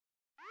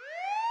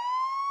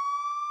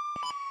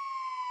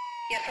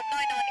Yeah, from 9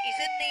 on, he's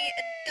in the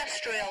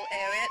industrial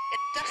area.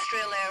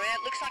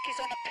 Looks like he's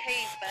on a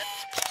pavement.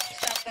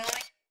 Stand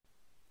by.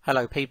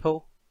 Hello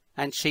people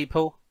and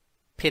sheeple.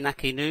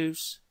 PINACI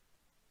News.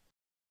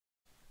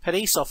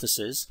 Police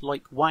officers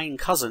like Wayne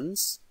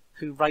Couzens,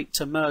 who raped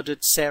and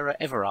murdered Sarah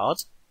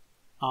Everard,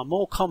 are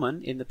more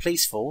common in the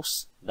police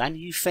force than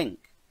you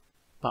think.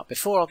 But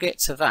before I get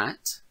to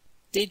that,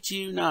 did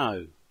you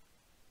know?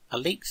 A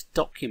leaked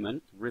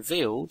document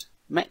revealed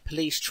Met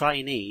Police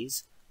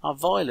trainees are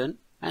violent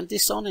and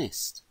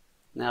dishonest.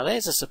 Now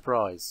there's a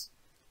surprise.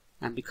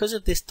 And because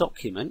of this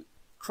document,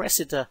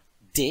 Cressida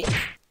Dick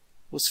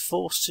was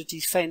forced to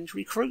defend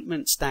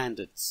recruitment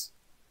standards.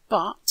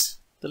 But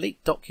the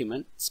leaked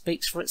document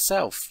speaks for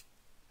itself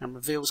and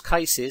reveals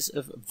cases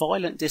of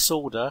violent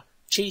disorder,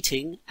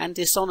 cheating and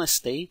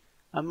dishonesty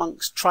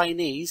amongst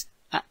trainees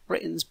at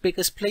Britain's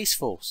biggest police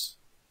force.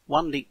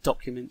 One leaked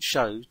document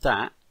showed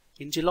that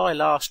in July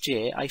last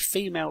year a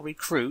female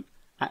recruit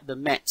at the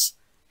Met's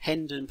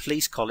Hendon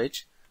Police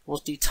College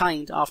was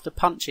detained after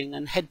punching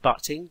and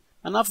headbutting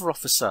another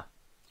officer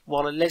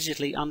while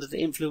allegedly under the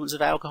influence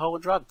of alcohol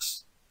and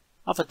drugs.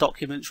 Other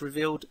documents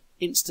revealed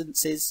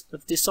instances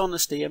of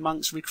dishonesty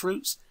amongst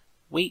recruits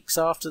weeks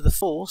after the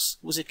force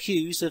was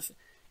accused of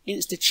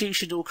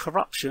institutional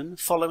corruption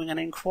following an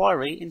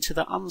inquiry into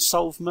the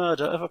unsolved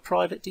murder of a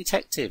private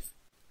detective.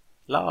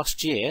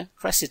 Last year,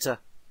 Cressida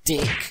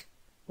Dick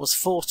was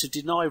forced to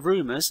deny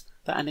rumours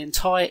that an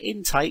entire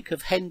intake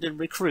of Hendon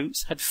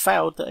recruits had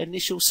failed the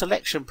initial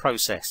selection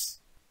process,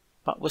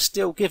 but was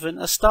still given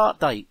a start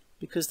date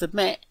because the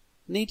Met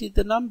needed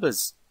the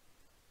numbers.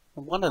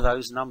 And one of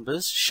those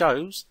numbers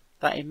shows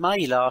that in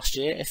May last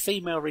year a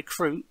female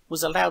recruit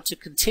was allowed to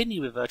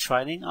continue with her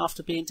training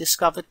after being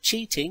discovered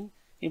cheating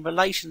in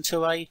relation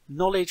to a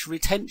knowledge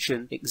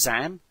retention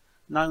exam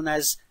known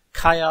as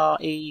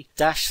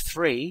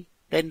KRE-3,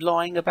 then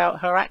lying about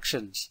her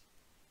actions.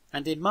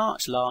 And in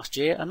March last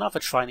year another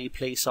trainee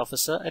police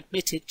officer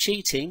admitted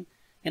cheating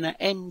in an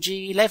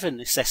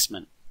MG11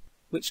 assessment,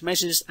 which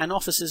measures an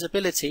officer's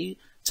ability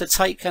to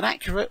take an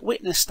accurate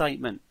witness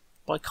statement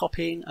by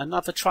copying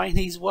another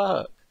trainee's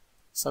work.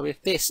 So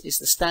if this is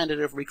the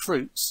standard of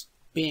recruits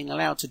being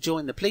allowed to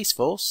join the police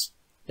force,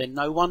 then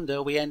no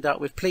wonder we end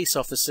up with police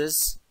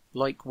officers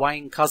like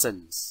Wayne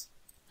Couzens.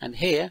 And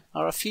here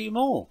are a few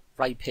more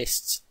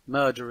rapists,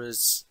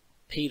 murderers,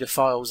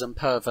 paedophiles and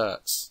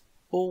perverts,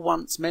 all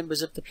once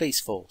members of the police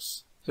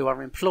force, who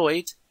are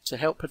employed to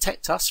help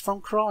protect us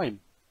from crime.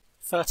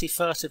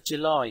 31st of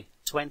July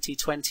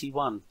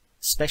 2021,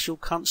 Special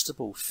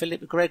Constable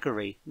Philip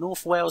Gregory,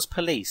 North Wales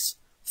Police,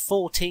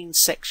 14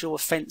 sexual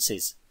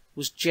offences,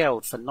 was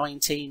jailed for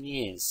 19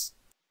 years.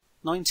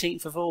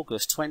 19th of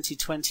August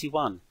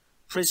 2021,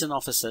 Prison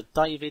Officer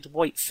David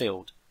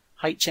Whitefield,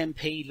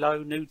 HMP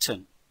Low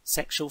Newton,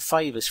 sexual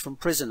favours from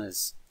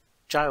prisoners,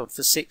 jailed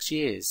for 6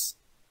 years.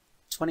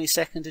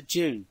 22nd of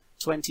June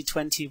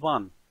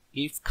 2021,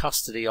 Youth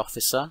Custody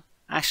Officer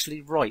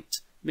Ashley Wright,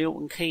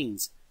 Milton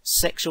Keynes,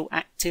 sexual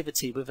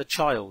activity with a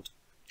child,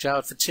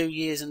 jailed for 2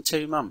 years and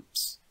 2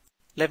 months.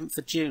 11th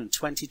of June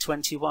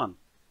 2021,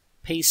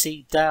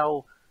 PC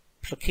Dale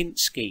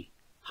Plukinski,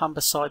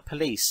 Humberside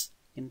Police,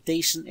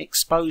 indecent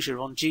exposure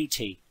on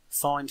duty,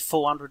 fined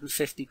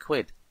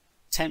 £450.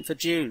 10th of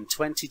June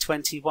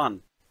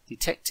 2021,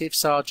 Detective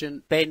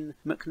Sergeant Ben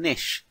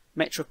McNish,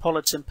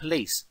 Metropolitan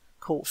Police,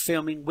 caught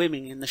filming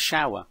women in the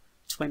shower,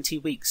 20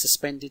 weeks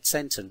suspended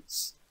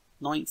sentence.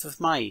 9th of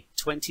May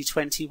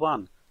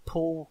 2021,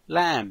 Paul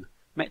Lamb,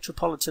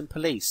 Metropolitan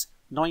Police,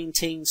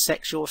 19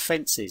 sexual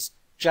offences,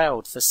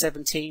 jailed for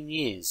 17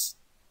 years.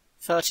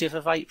 30th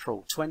of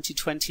April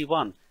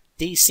 2021,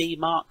 DC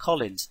Mark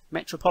Collins,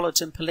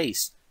 Metropolitan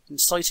Police,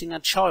 inciting a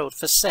child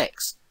for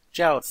sex,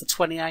 jailed for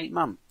 28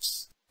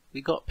 months.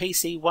 We got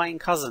PC Wayne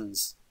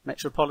Couzens,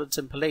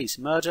 Metropolitan Police,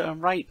 murder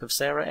and rape of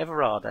Sarah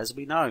Everard, as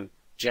we know,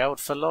 jailed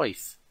for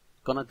life,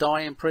 gonna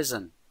die in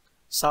prison.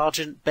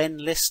 Sergeant Ben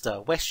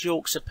Lister, West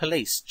Yorkshire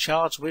Police,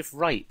 charged with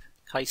rape,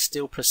 case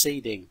still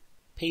proceeding.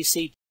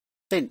 PC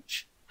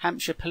Finch,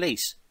 Hampshire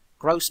Police,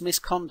 gross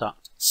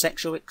misconduct,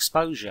 sexual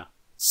exposure,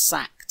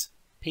 sacked.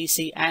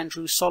 PC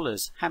Andrew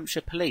Sollers,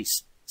 Hampshire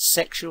Police,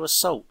 sexual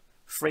assault,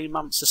 3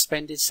 months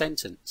suspended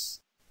sentence.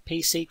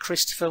 PC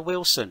Christopher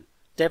Wilson,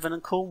 Devon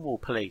and Cornwall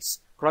Police,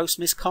 gross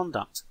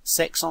misconduct,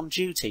 sex on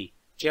duty,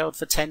 jailed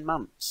for 10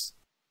 months.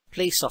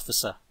 Police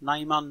officer,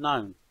 name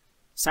unknown.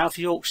 South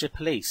Yorkshire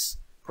Police,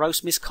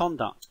 gross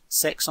misconduct,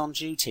 sex on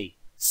duty,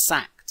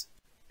 sacked.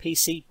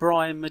 PC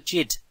Brian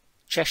Majid,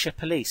 Cheshire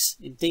Police,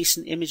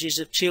 indecent images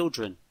of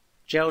children,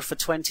 jailed for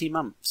 20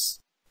 months.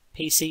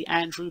 PC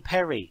Andrew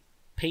Perry,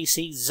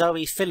 PC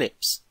Zoe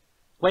Phillips,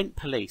 Went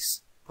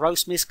Police,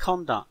 gross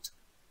misconduct,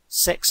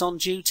 sex on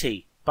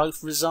duty,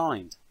 both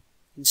resigned.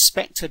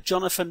 Inspector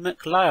Jonathan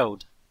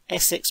McLeod,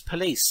 Essex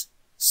Police,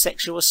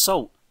 sexual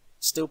assault,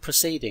 still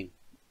proceeding.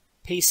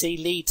 PC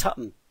Lee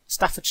Tutton,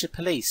 Staffordshire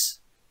Police,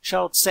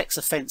 child sex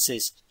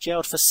offences,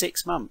 jailed for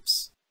 6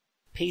 months.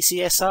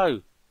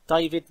 PCSO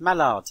David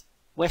Mallard,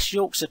 West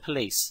Yorkshire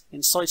Police,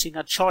 inciting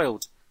a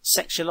child,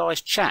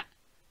 sexualised chat,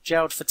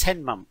 jailed for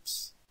 10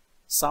 months.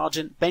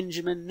 Sergeant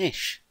Benjamin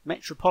Nish,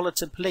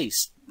 Metropolitan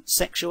Police,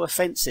 sexual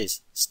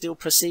offences, still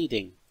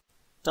proceeding.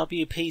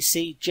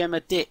 WPC Gemma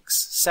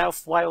Dix,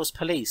 South Wales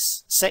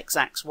Police, sex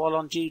acts while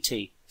on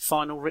duty,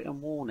 final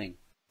written warning.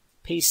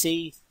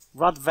 PC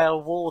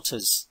Rudvale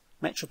Waters,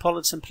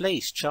 Metropolitan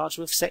Police, charged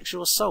with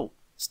sexual assault,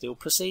 still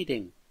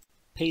proceeding.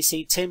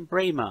 PC Tim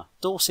Bremer,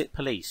 Dorset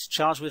Police,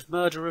 charged with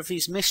murder of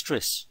his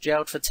mistress,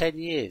 jailed for 10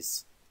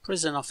 years.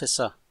 Prison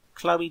officer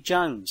Chloe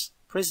Jones,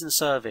 prison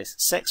service,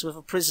 sex with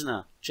a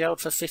prisoner,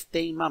 jailed for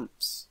 15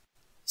 months.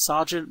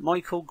 Sergeant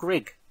Michael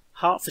Grigg,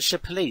 Hertfordshire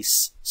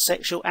Police,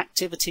 sexual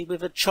activity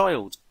with a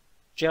child,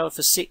 jailed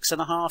for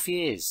 6.5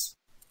 years.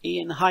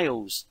 Ian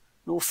Hales,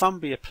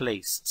 Northumbria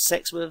Police,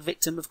 sex with a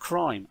victim of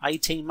crime,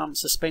 18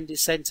 months suspended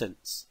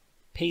sentence.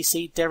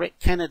 PC Derek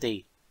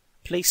Kennedy,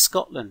 Police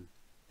Scotland,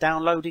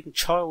 downloading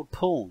child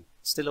porn,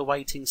 still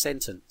awaiting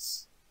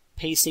sentence.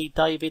 PC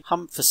David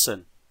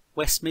Humferson,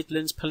 West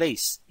Midlands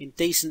Police,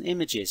 indecent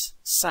images,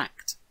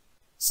 sacked.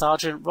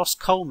 Sergeant Ross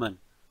Coleman,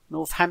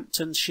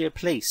 Northamptonshire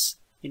Police,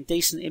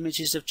 indecent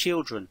images of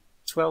children,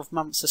 12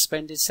 months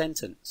suspended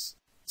sentence.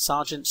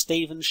 Sergeant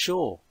Stephen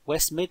Shaw,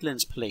 West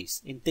Midlands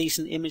Police,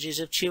 indecent images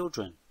of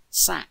children,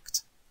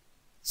 sacked.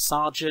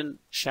 Sergeant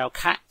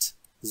Shaukat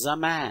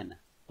Zaman,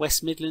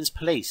 West Midlands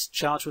Police,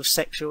 charged with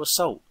sexual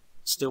assault,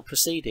 still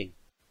proceeding.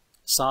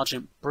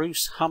 Sergeant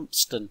Bruce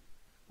Humpston,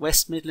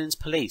 West Midlands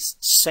Police,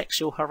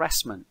 sexual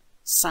harassment,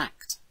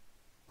 sacked.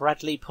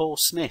 Bradley Paul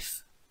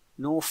Smith,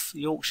 North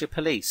Yorkshire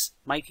Police,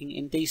 making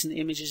indecent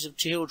images of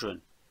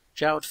children,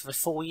 jailed for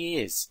 4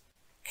 years.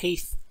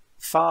 Keith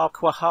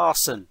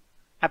Farquharson,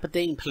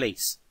 Aberdeen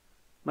Police,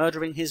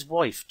 murdering his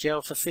wife,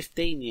 jailed for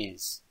 15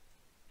 years.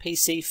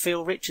 PC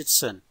Phil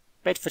Richardson,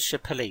 Bedfordshire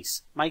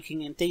Police,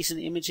 making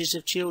indecent images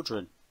of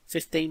children,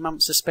 15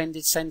 months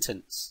suspended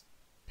sentence.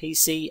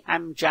 PC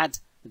Amjad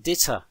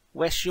Ditter,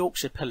 West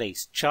Yorkshire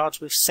Police,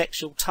 charged with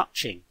sexual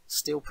touching,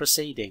 still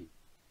proceeding.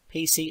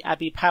 PC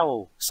Abby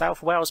Powell,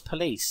 South Wales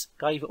Police,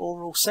 gave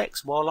oral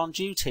sex while on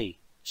duty.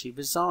 She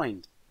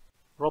resigned.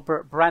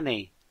 Robert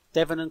Branney,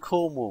 Devon and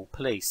Cornwall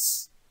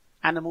Police,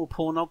 animal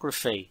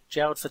pornography,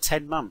 jailed for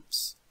 10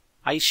 months.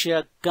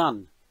 Aisha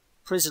Gunn,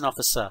 prison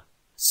officer,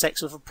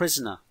 sex with a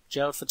prisoner,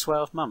 jailed for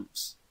 12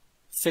 months.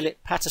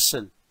 Philip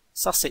Patterson,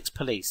 Sussex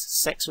Police,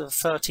 sex with a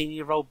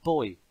 13-year-old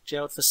boy,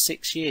 jailed for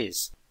 6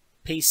 years.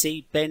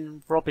 PC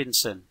Ben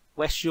Robinson,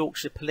 West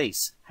Yorkshire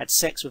Police, had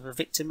sex with a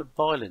victim of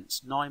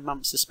violence, 9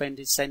 months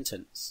suspended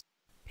sentence.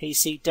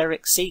 PC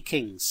Derek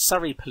Seekings,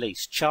 Surrey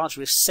Police, charged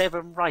with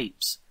 7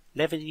 rapes,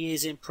 11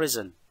 years in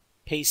prison.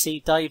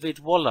 PC David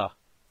Waller,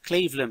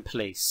 Cleveland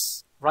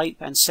Police, rape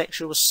and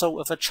sexual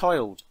assault of a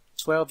child,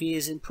 12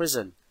 years in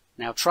prison.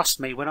 Now trust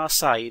me when I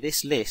say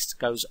this list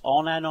goes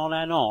on and on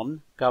and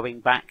on, going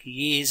back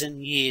years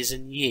and years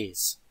and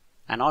years.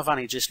 And I've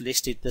only just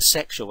listed the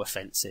sexual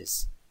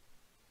offences.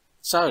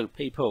 So,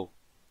 people,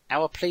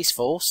 our police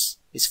force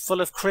is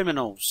full of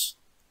criminals,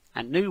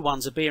 and new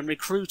ones are being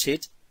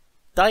recruited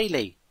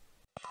daily.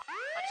 And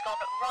it's gone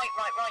right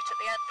at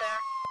the end there.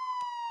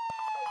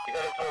 You're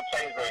going towards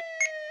Sainsbury's.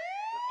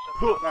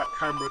 Put that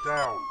camera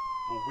down,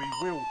 or we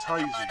will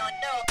tase you. I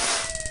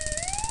know.